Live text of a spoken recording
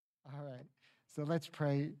So let's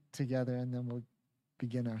pray together and then we'll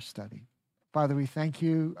begin our study. Father, we thank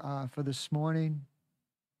you for this morning.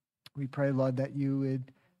 We pray, Lord, that you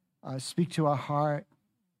would speak to our heart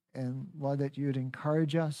and, Lord, that you would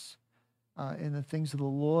encourage us in the things of the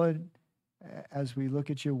Lord as we look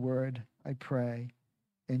at your word, I pray.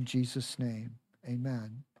 In Jesus' name,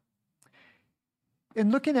 amen. In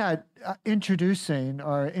looking at introduction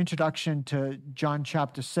to John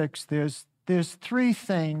chapter 6, there's three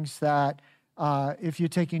things that, if you're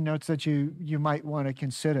taking notes, that you might want to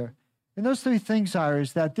consider. And those three things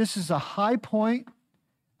is that this is a high point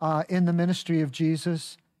in the ministry of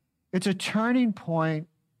Jesus. It's a turning point,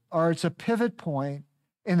 or it's a pivot point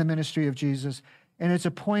in the ministry of Jesus, and it's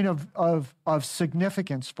a point of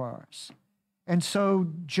significance for us. And so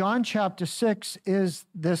John chapter 6 is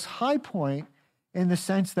this high point in the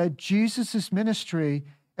sense that Jesus' ministry,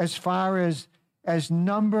 as far as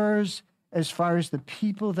numbers, as far as the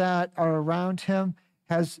people that are around him,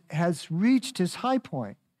 has reached his high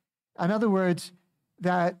point. In other words,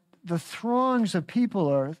 that the throngs of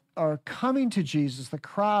people are coming to Jesus. The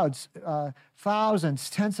crowds, thousands,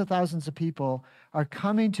 tens of thousands of people are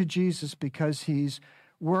coming to Jesus because he's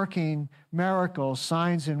working miracles,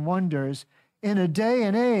 signs, and wonders in a day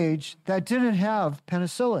and age that didn't have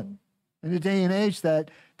penicillin, in a day and age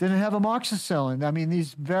that didn't have amoxicillin. I mean,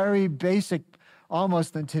 these very basic,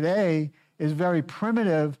 almost in today, is very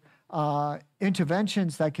primitive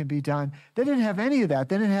interventions that can be done. They didn't have any of that.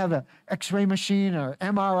 They didn't have an X-ray machine or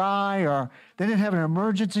MRI, or they didn't have an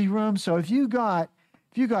emergency room. So if you got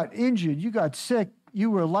injured, you got sick,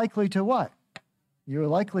 you were likely to what? You were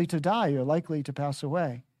likely to die. You're likely to pass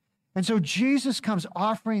away. And so Jesus comes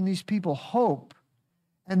offering these people hope,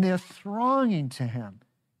 and they're thronging to him.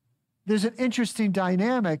 There's an interesting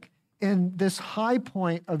dynamic in this high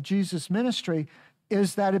point of Jesus' ministry,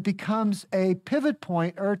 is that it becomes a pivot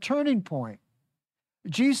point or a turning point.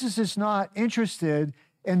 Jesus is not interested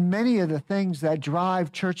in many of the things that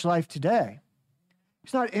drive church life today.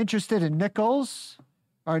 He's not interested in nickels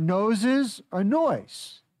or noses or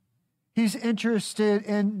noise. He's interested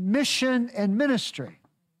in mission and ministry.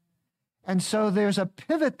 And so there's a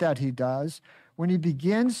pivot that he does when he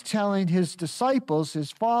begins telling his disciples, his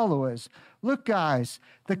followers, look, guys,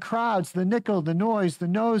 the crowds, the nickel, the noise, the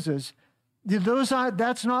noses,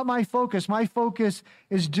 that's not my focus. My focus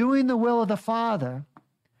is doing the will of the Father,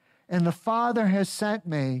 and the Father has sent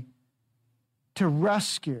me to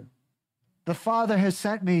rescue. The Father has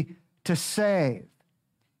sent me to save.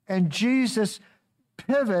 And Jesus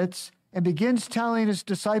pivots and begins telling his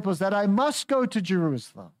disciples that I must go to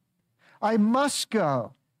Jerusalem. I must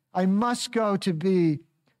go. I must go to be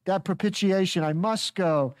that propitiation. I must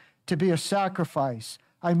go to be a sacrifice.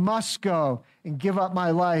 I must go and give up my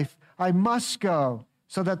life. I must go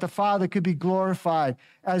so that the Father could be glorified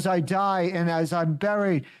as I die and as I'm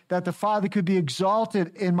buried, that the Father could be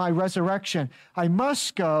exalted in my resurrection. I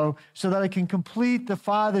must go so that I can complete the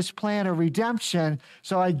Father's plan of redemption.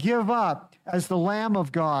 So I give up as the Lamb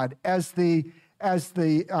of God, as the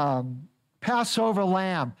Passover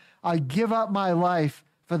lamb. I give up my life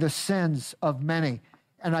for the sins of many,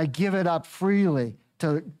 and I give it up freely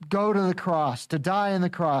to go to the cross, to die on the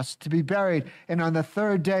cross, to be buried, and on the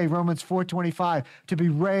third day, Romans 4:25, to be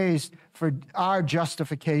raised for our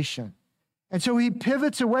justification. And so he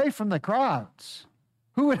pivots away from the crowds.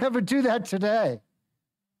 Who would ever do that today?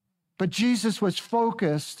 But Jesus was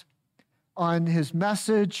focused on his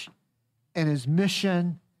message and his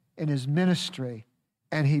mission and his ministry,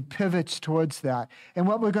 and he pivots towards that. And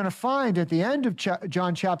what we're going to find at the end of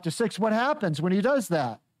John chapter 6, what happens when he does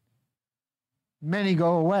that? Many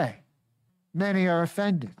go away. Many are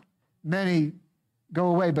offended. Many go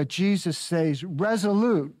away. But Jesus stays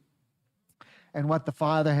resolute in what the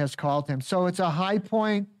Father has called him. So it's a high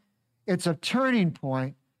point, it's a turning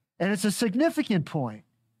point, and it's a significant point.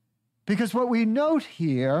 Because what we note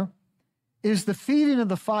here is the feeding of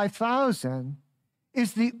the 5,000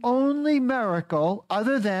 is the only miracle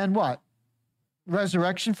other than what?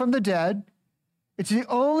 Resurrection from the dead. It's the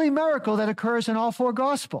only miracle that occurs in all four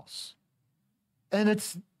Gospels. And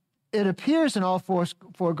it appears in all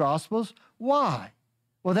four Gospels. Why?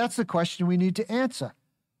 Well, that's the question we need to answer.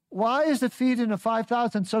 Why is the feeding of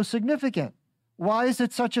 5,000 so significant? Why is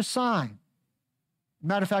it such a sign?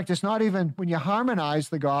 Matter of fact, it's not even, when you harmonize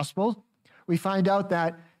the Gospel, we find out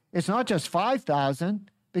that it's not just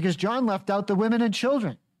 5,000, because John left out the women and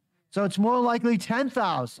children. So it's more likely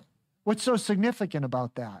 10,000. What's so significant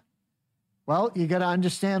about that? Well, you got to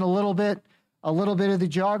understand a little bit of the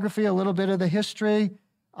geography, a little bit of the history.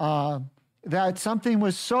 that something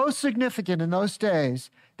was so significant in those days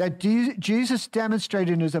that Jesus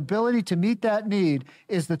demonstrated his ability to meet that need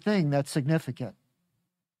is the thing that's significant.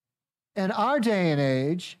 In our day and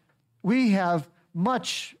age, we have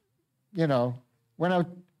much, went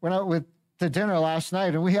out with to dinner last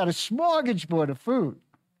night and we had a smorgasbord of food.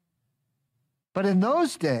 But in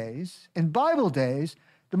those days, in Bible days,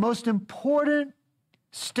 the most important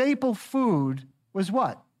staple food was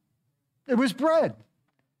what? It was bread.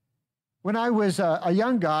 When I was a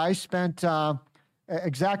young guy, I spent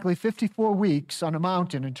exactly 54 weeks on a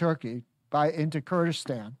mountain in Turkey into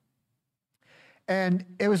Kurdistan. And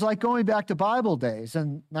it was like going back to Bible days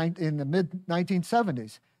in the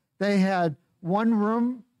mid-1970s. They had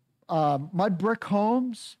one-room mud brick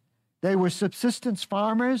homes. They were subsistence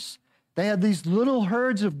farmers. They had these little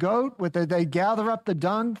herds of goat where they gather up the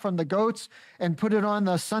dung from the goats and put it on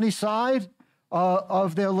the sunny side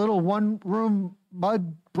of their little one-room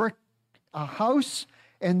mud brick house,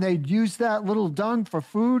 and they'd use that little dung for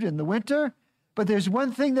food in the winter. But there's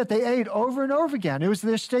one thing that they ate over and over again. It was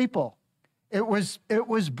their staple. It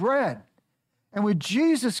was bread. And when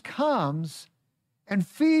Jesus comes and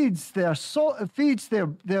feeds their soul, feeds their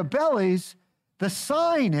bellies, the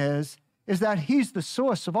sign is that he's the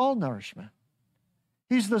source of all nourishment.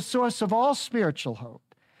 He's the source of all spiritual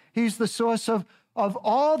hope. He's the source of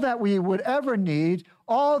all that we would ever need,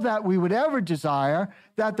 all that we would ever desire,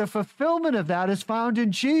 that the fulfillment of that is found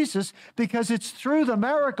in Jesus, because it's through the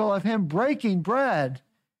miracle of him breaking bread,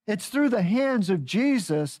 it's through the hands of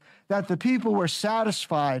Jesus that the people were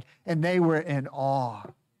satisfied and they were in awe.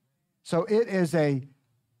 So it is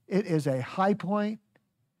a high point,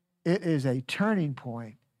 it is a turning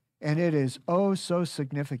point, and it is oh so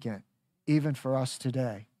significant even for us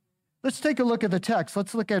today. Let's take a look at the text.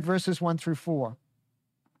 Let's look at verses 1 through 4.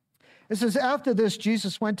 It says, after this,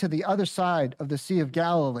 Jesus went to the other side of the Sea of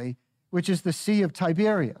Galilee, which is the Sea of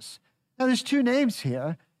Tiberias. Now, there's two names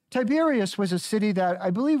here. Tiberias was a city that I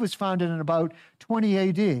believe was founded in about 20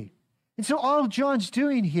 AD. And so all John's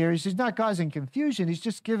doing here is he's not causing confusion. He's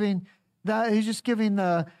just giving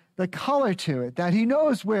the color to it, that he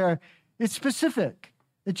knows where it's specific,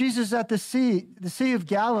 that Jesus is at the Sea of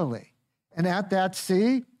Galilee. And at that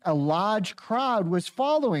sea, a large crowd was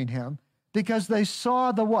following him because they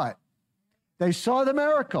saw the what? They saw the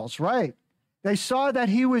miracles, right? They saw that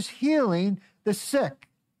he was healing the sick.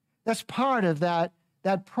 That's part of that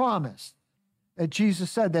promise that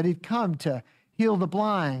Jesus said, that he'd come to heal the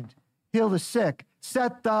blind, heal the sick,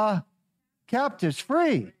 set the captives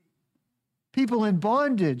free. People in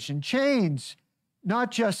bondage and chains,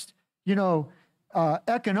 not just,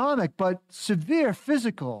 economic, but severe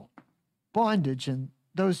physical bondage in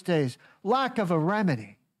those days, lack of a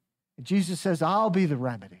remedy. And Jesus says, I'll be the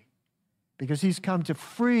remedy, because he's come to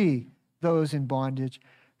free those in bondage,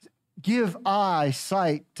 give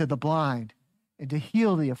sight to the blind, and to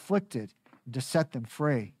heal the afflicted, and to set them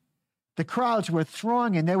free. The crowds were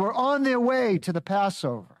thronging. They were on their way to the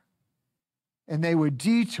Passover, and they were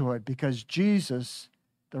detoured because Jesus,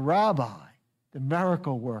 the rabbi, the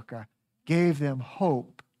miracle worker, gave them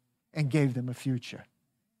hope and gave them a future.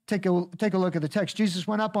 Take a look at the text. Jesus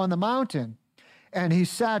went up on the mountain, and he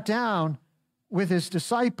sat down with his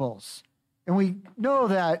disciples. And we know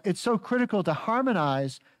that it's so critical to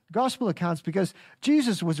harmonize gospel accounts because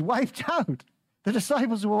Jesus was wiped out. The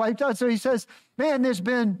disciples were wiped out. So he says, man, there's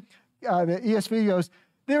been, the ESV goes,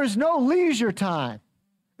 there is no leisure time.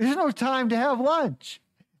 There's no time to have lunch.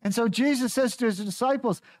 And so Jesus says to his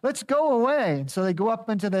disciples, let's go away. And so they go up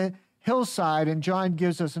into the hillside, and John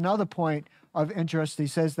gives us another point of interest. He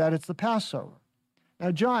says that it's the Passover. Now,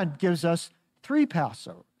 John gives us 3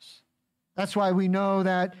 Passovers. That's why we know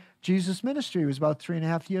that Jesus' ministry was about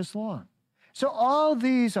 3.5 years long. So all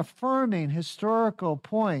these affirming historical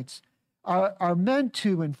points are meant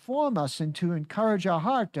to inform us and to encourage our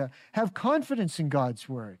heart to have confidence in God's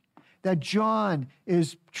word, that John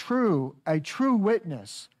is a true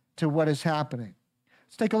witness to what is happening.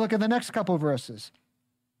 Let's take a look at the next couple of verses.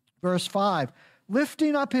 Verse 5,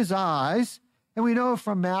 lifting up his eyes, and we know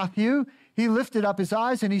from Matthew, he lifted up his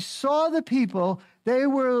eyes and he saw the people. They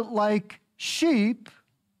were like sheep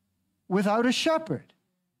without a shepherd.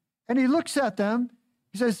 And he looks at them,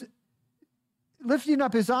 he says, lifting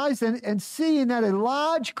up his eyes and seeing that a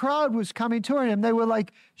large crowd was coming toward him, they were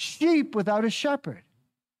like sheep without a shepherd.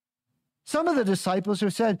 Some of the disciples who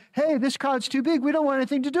said, hey, this crowd's too big, we don't want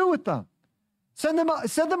anything to do with them. Send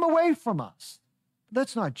them away from us.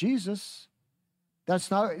 That's not Jesus. That's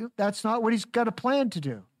not what he's got a plan to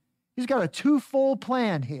do. He's got a twofold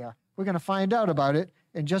plan here. We're going to find out about it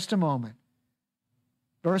in just a moment.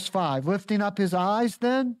 Verse 5, lifting up his eyes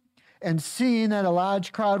then, And seeing that a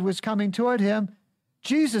large crowd was coming toward him,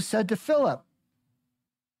 Jesus said to Philip,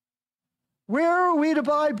 "Where are we to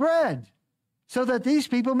buy bread so that these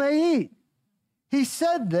people may eat?" He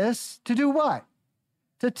said this to do what?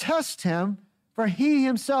 To test him, for he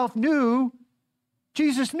himself knew,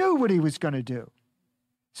 Jesus knew what he was going to do.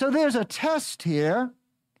 So there's a test here.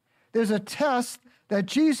 There's a test that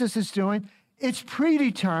Jesus is doing. It's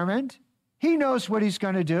predetermined. He knows what he's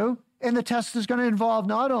going to do. And the test is going to involve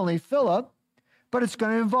not only Philip, but it's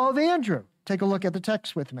going to involve Andrew. Take a look at the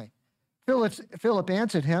text with me. Philip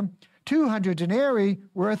answered him, 200 denarii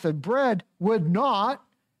worth of bread would not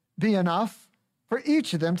be enough for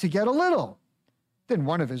each of them to get a little. Then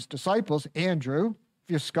one of his disciples, Andrew, if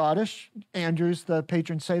you're Scottish, Andrew's the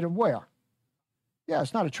patron saint of where? Yeah,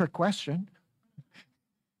 it's not a trick question.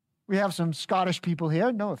 We have some Scottish people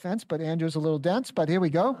here, no offense, but Andrew's a little dense, but here we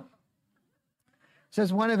go. It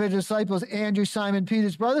says one of his disciples, Andrew, Simon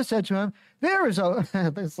Peter's brother, said to him,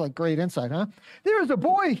 it's like great insight, huh? There is a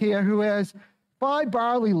boy here who has 5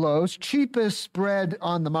 barley loaves, cheapest bread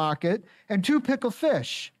on the market, and 2 pickled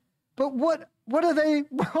fish. But what are they?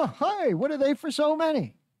 Hey, what are they for so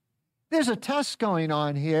many? There's a test going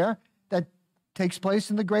on here that takes place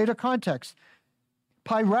in the greater context.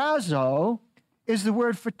 Pyrazo is the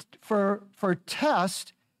word for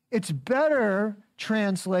test. It's better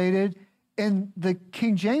translated in the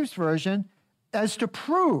King James Version as to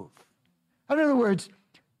prove. In other words,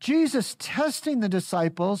 Jesus testing the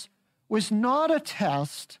disciples was not a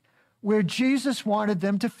test where Jesus wanted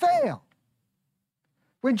them to fail.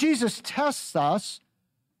 When Jesus tests us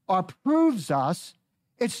or proves us,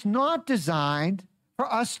 it's not designed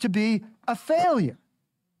for us to be a failure.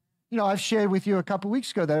 You know, I've shared with you a couple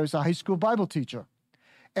weeks ago that I was a high school Bible teacher.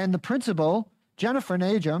 And the principal, Jennifer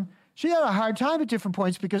Najum, she had a hard time at different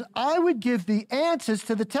points because I would give the answers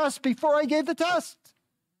to the test before I gave the test.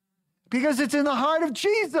 Because it's in the heart of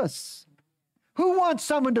Jesus. Who wants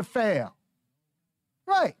someone to fail?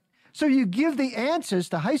 Right. So you give the answers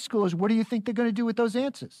to high schoolers. What do you think they're going to do with those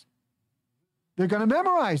answers? They're going to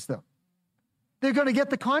memorize them. They're going to get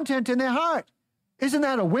the content in their heart. Isn't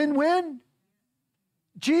that a win-win?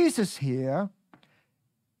 Jesus here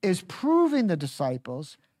is proving the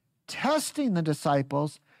disciples, testing the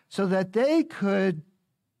disciples so that they could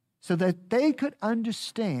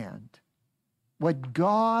understand what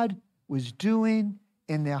God was doing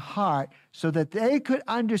in their heart, so that they could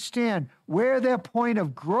understand where their point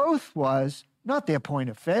of growth was, not their point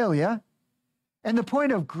of failure. And the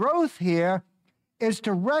point of growth here is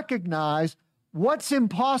to recognize what's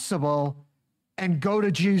impossible and go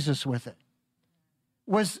to Jesus with it.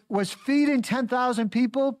 Was feeding 10,000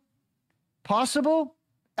 people possible?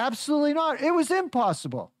 Absolutely not. It was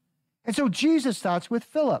impossible. And so Jesus starts with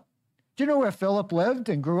Philip. Do you know where Philip lived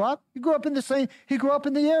and grew up? He grew up in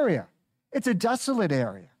the area. It's a desolate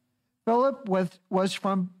area. Philip was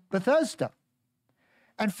from Bethesda.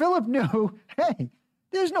 And Philip knew, hey,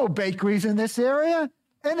 there's no bakeries in this area,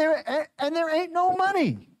 and there ain't no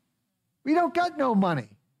money. We don't got no money.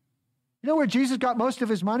 You know where Jesus got most of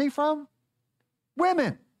his money from?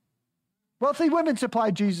 Women. Wealthy women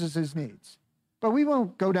supplied Jesus his needs. But we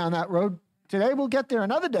won't go down that road today. We'll get there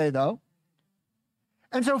another day, though.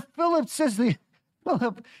 And so Philip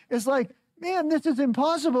is like, man, this is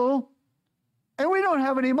impossible. And we don't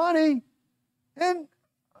have any money. And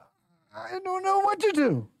I don't know what to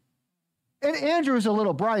do. And Andrew is a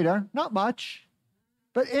little brighter, not much.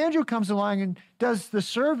 But Andrew comes along and does the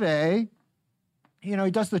survey. You know,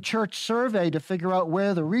 he does the church survey to figure out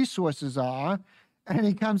where the resources are. And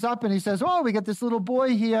he comes up and he says, oh, we got this little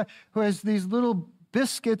boy here who has these little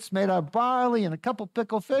biscuits made out of barley and a couple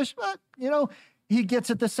pickled fish. But, you know, he gets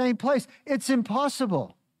at the same place. It's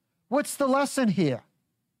impossible. What's the lesson here?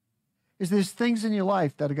 Is there's things in your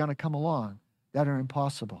life that are going to come along that are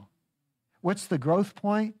impossible. What's the growth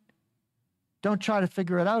point? Don't try to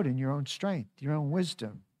figure it out in your own strength, your own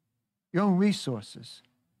wisdom, your own resources.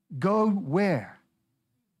 Go where?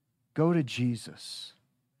 Go to Jesus.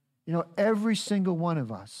 You know, every single one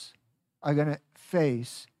of us are going to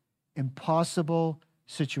face impossible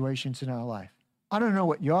situations in our life. I don't know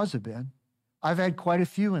what yours have been. I've had quite a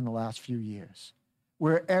few in the last few years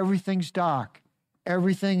where everything's dark.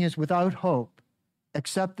 Everything is without hope,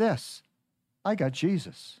 except this. I got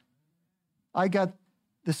Jesus. I got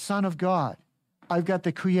the Son of God. I've got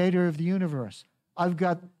the creator of the universe. I've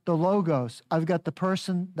got the Logos. I've got the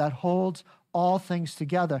person that holds all things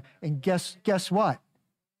together. And guess what?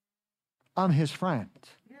 I'm his friend.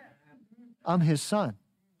 I'm his son.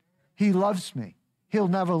 He loves me. He'll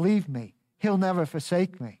never leave me. He'll never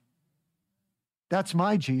forsake me. That's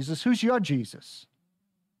my Jesus. Who's your Jesus?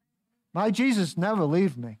 My Jesus never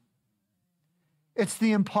leave me. It's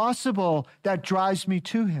the impossible that drives me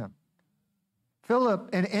to him. Philip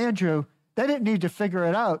and Andrew, they didn't need to figure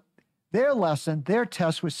it out. Their lesson, their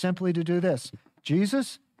test was simply to do this.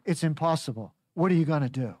 Jesus, it's impossible. What are you going to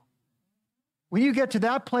do? When you get to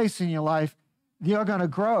that place in your life, you're going to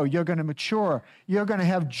grow. You're going to mature. You're going to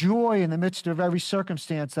have joy in the midst of every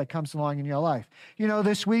circumstance that comes along in your life. You know,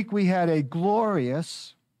 this week we had a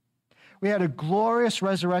glorious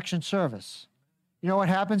resurrection service. You know what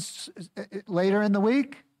happens later in the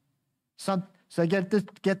week? So I get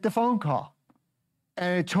the phone call.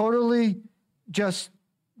 And it totally just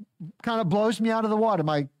kind of blows me out of the water.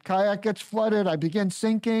 My kayak gets flooded. I begin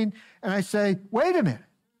sinking. And I say, wait a minute.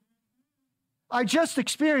 I just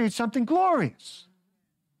experienced something glorious.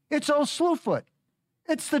 It's old Slewfoot.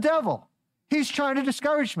 It's the devil. He's trying to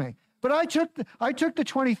discourage me. But I took the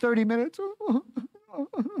 20, 30 minutes.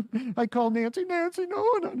 I called Nancy. Nancy, no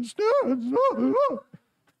one understands.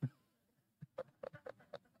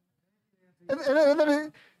 And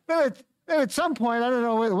then at some point, I don't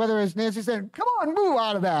know whether it's Nancy saying, come on, move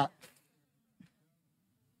out of that.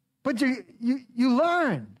 But you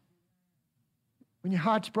learn. When your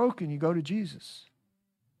heart's broken, you go to Jesus.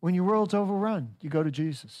 When your world's overrun, you go to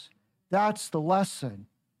Jesus. That's the lesson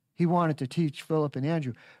he wanted to teach Philip and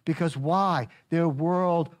Andrew. Because why? Their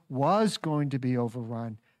world was going to be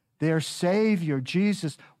overrun. Their Savior,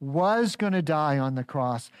 Jesus, was going to die on the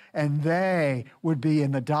cross, and they would be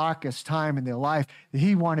in the darkest time in their life.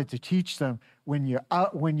 He wanted to teach them, when you're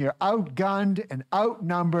outgunned and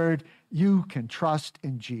outnumbered, you can trust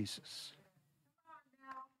in Jesus.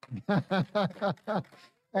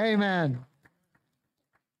 Amen.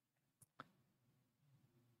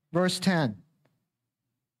 Verse 10.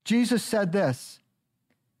 Jesus said this,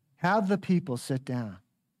 have the people sit down.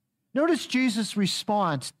 Notice Jesus'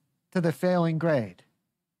 response to the failing grade.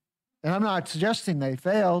 And I'm not suggesting they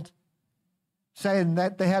failed, saying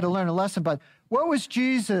that they had to learn a lesson, but what was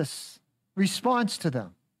Jesus' response to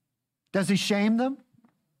them? Does he shame them?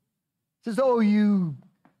 He says,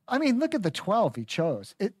 look at the 12 he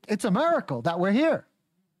chose. It's a miracle that we're here.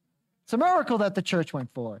 It's a miracle that the church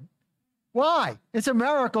went forward. Why? It's a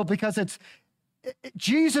miracle because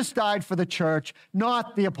Jesus died for the church,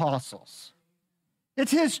 not the apostles.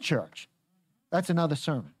 It's his church. That's another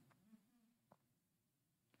sermon.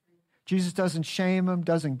 Jesus doesn't shame them,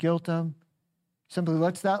 doesn't guilt them. Simply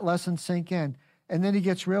lets that lesson sink in. And then he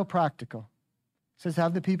gets real practical. He says,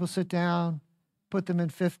 have the people sit down, put them in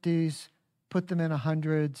 50s, put them in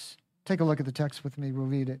 100s. Take a look at the text with me. We'll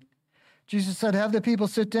read it. Jesus said, have the people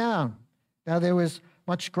sit down. Now there was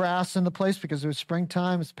much grass in the place because it was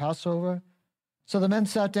springtime. It's Passover. So the men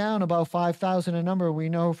sat down, about 5,000 in number. We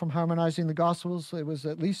know from harmonizing the Gospels, it was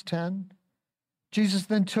at least 10. Jesus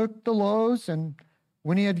then took the loaves, and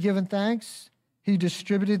when he had given thanks, he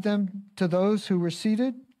distributed them to those who were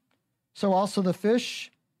seated. So also the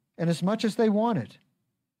fish, and as much as they wanted.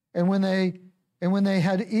 And when they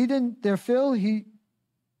had eaten their fill, he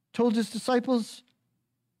told his disciples,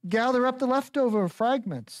 gather up the leftover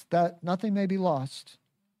fragments, that nothing may be lost.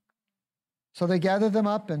 So they gathered them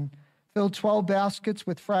up and filled 12 baskets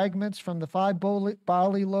with fragments from the 5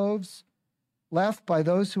 barley loaves left by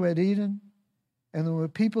those who had eaten. And when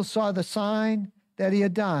people saw the sign that he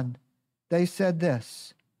had done, they said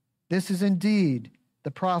this is indeed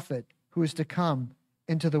the prophet who is to come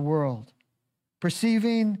into the world.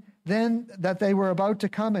 Perceiving then that they were about to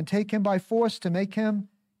come and take him by force to make him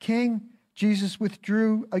king, Jesus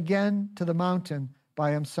withdrew again to the mountain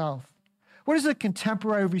by himself. What is a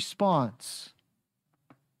contemporary response?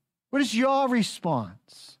 What is your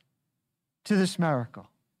response to this miracle?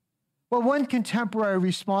 Well, one contemporary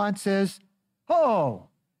response is, oh,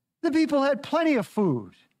 the people had plenty of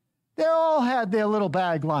food. They all had their little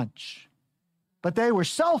bag lunch, but they were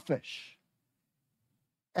selfish.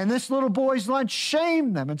 And this little boy's lunch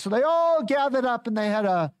shamed them. And so they all gathered up and they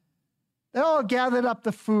all gathered up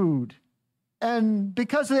the food. And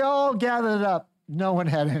because they all gathered up, no one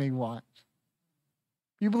had any want.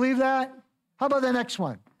 You believe that? How about the next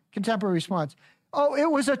one? Contemporary response. Oh,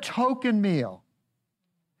 it was a token meal.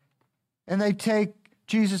 And they take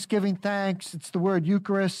Jesus giving thanks. It's the word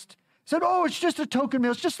Eucharist. Said, oh, it's just a token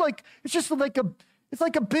meal. It's like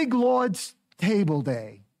a big Lord's table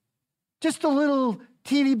day. Just a little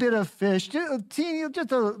teeny bit of fish,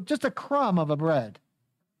 just a crumb of a bread.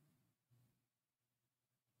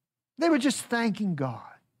 They were just thanking God.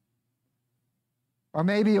 Or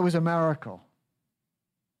maybe it was a miracle.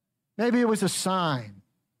 Maybe it was a sign.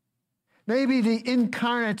 Maybe the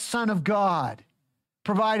incarnate Son of God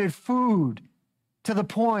provided food to the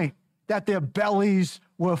point that their bellies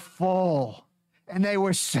were full and they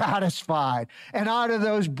were satisfied. And out of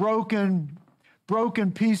those broken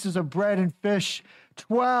broken pieces of bread and fish.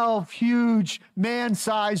 12 huge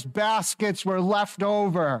man-sized baskets were left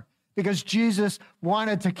over because Jesus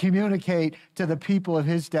wanted to communicate to the people of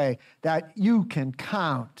his day that you can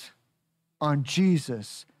count on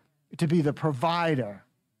Jesus to be the provider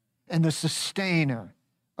and the sustainer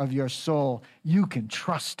of your soul. You can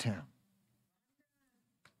trust him.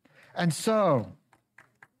 And so,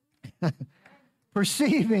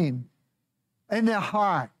 perceiving in their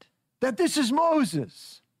heart that this is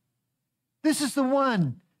Moses, this is the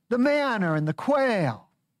one, the manna and the quail,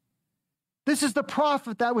 this is the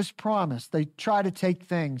prophet that was promised. They try to take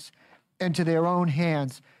things into their own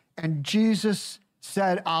hands. And Jesus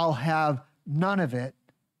said, I'll have none of it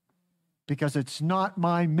because it's not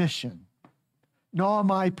my mission, nor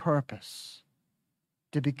my purpose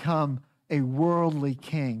to become a worldly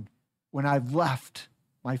king when I've left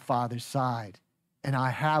my Father's side and I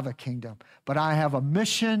have a kingdom. But I have a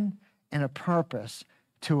mission and a purpose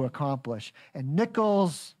to accomplish. And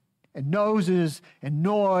nickels and noses and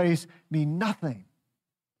noise mean nothing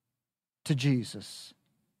to Jesus.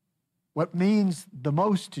 What means the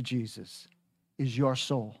most to Jesus is your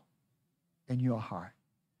soul and your heart.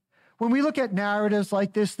 When we look at narratives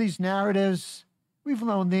like this, these narratives, we've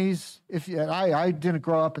known these. I didn't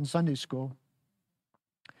grow up in Sunday school.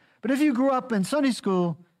 But if you grew up in Sunday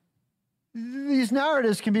school, these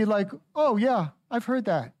narratives can be like, oh yeah, I've heard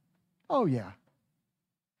that. Oh yeah.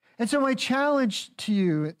 And so my challenge to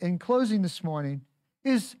you in closing this morning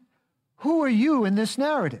is, who are you in this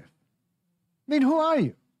narrative? I mean, who are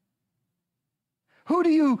you?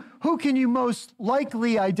 Who can you most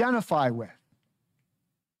likely identify with?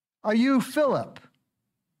 Are you Philip,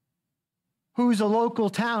 who's a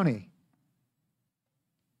local townie?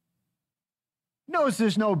 Knows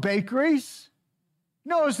there's no bakeries,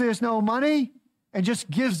 knows there's no money, and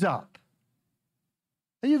just gives up.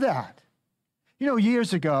 Are you that? You know,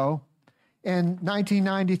 years ago, in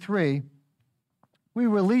 1993, we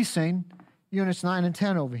were leasing units 9 and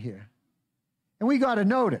 10 over here. And we got a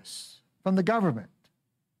notice from the government.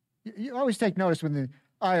 You always take notice when the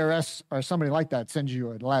IRS or somebody like that sends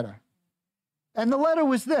you a letter. And the letter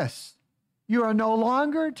was this: you are no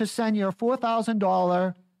longer to send your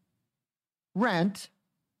 $4,000 rent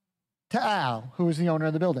to Al, who was the owner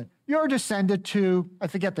of the building. You're to send it to, I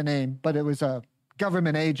forget the name, but it was a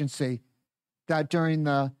government agency that during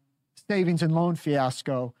the savings and loan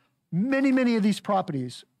fiasco, many of these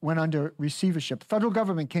properties went under receivership. The federal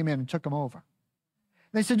government came in and took them over.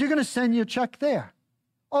 They said, you're going to send your check there.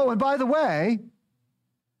 Oh, and by the way,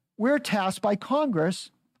 we're tasked by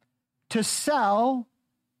Congress to sell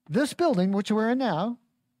this building, which we're in now,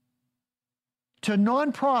 to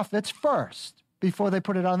nonprofits first before they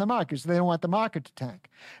put it on the market, because they don't want the market to tank.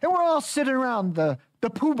 And we're all sitting around the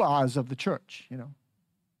poobahs of the church, you know,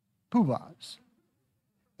 poobahs.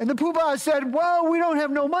 And the poobahs said, well, we don't have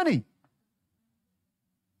no money.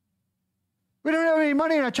 We don't have any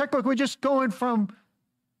money in our checkbook. We're just going from,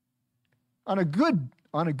 on a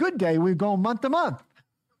good day, we go month to month.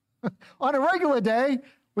 On a regular day,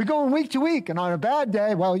 we're going week to week. And on a bad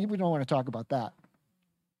day, well, we don't want to talk about that.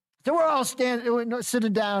 So we're all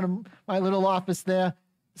sitting down in my little office there.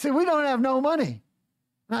 Said, we don't have no money.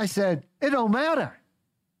 And I said, it don't matter.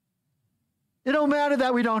 It don't matter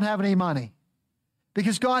that we don't have any money,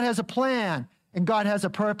 because God has a plan and God has a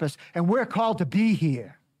purpose, and we're called to be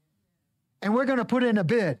here. And we're going to put in a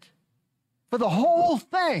bid for the whole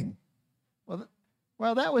thing.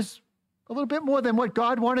 Well, that was a little bit more than what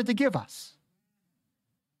God wanted to give us.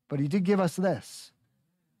 But he did give us this.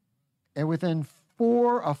 And within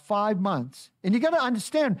 4 or 5 months, and you got to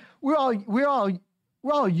understand, we're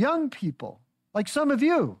all young people, like some of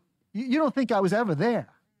you. You don't think I was ever there.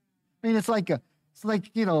 I mean, it's like a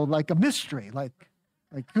mystery. Like,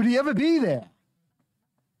 could he ever be there?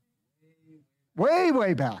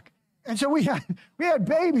 Way back. And so we had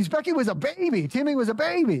babies. Becky was a baby. Timmy was a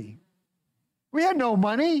baby. We had no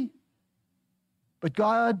money. But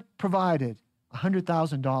God provided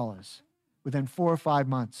 $100,000 within 4 or 5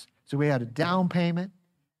 months. So we had a down payment,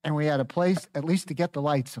 and we had a place at least to get the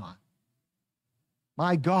lights on.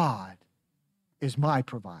 My God is my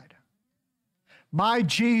provider. My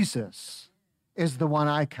Jesus is the one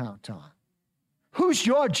I count on. Who's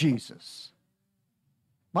your Jesus?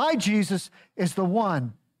 My Jesus is the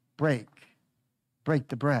one. Break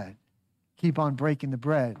the bread. Keep on breaking the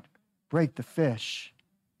bread. Break the fish.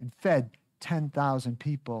 And fed 10,000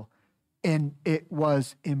 people. And it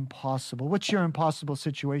was impossible. What's your impossible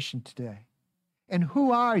situation today? And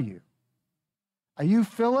who are you? Are you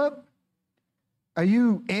Philip? Are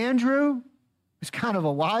you Andrew, who's kind of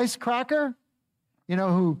a wisecracker? You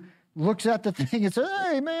know, who looks at the thing and says,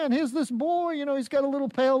 hey, man, here's this boy, he's got a little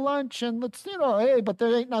pale lunch and let's, hey, but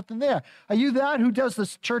there ain't nothing there. Are you that who does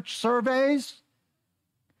this church surveys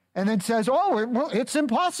and then says, well, it's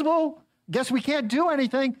impossible. Guess we can't do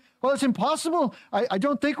anything. Well, it's impossible. I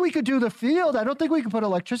don't think we could do the field. I don't think we could put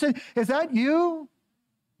electricity. Is that you?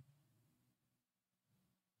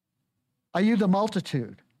 Are you the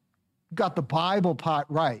multitude? Got the Bible part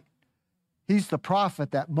right. He's the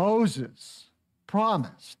prophet that Moses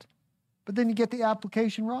promised. But then you get the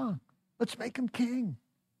application wrong. Let's make him king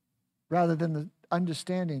rather than the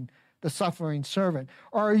understanding the suffering servant.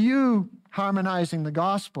 Or are you harmonizing the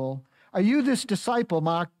gospel? Are you this disciple,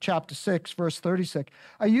 Mark chapter 6, verse 36?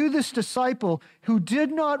 Are you this disciple who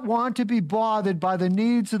did not want to be bothered by the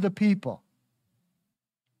needs of the people,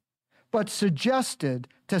 but suggested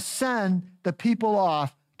to send the people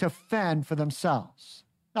off to fend for themselves?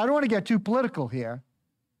 Now, I don't want to get too political here,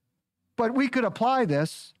 but we could apply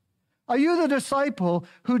this. Are you the disciple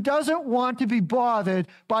who doesn't want to be bothered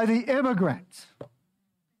by the immigrants?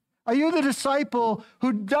 Are you the disciple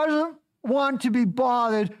who doesn't want to be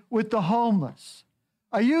bothered with the homeless?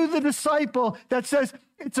 Are you the disciple that says,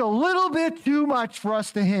 it's a little bit too much for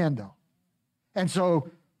us to handle, and so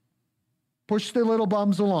push the little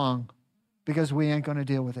bums along because we ain't going to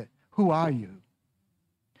deal with it? Who are you?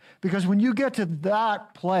 Because when you get to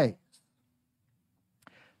that place,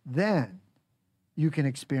 then you can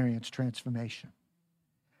experience transformation.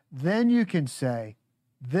 Then you can say,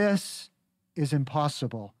 this is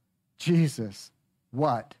impossible. Jesus,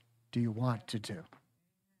 what do you want to do?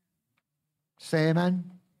 Say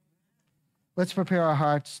amen. Let's prepare our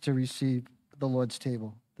hearts to receive the Lord's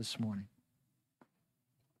table this morning.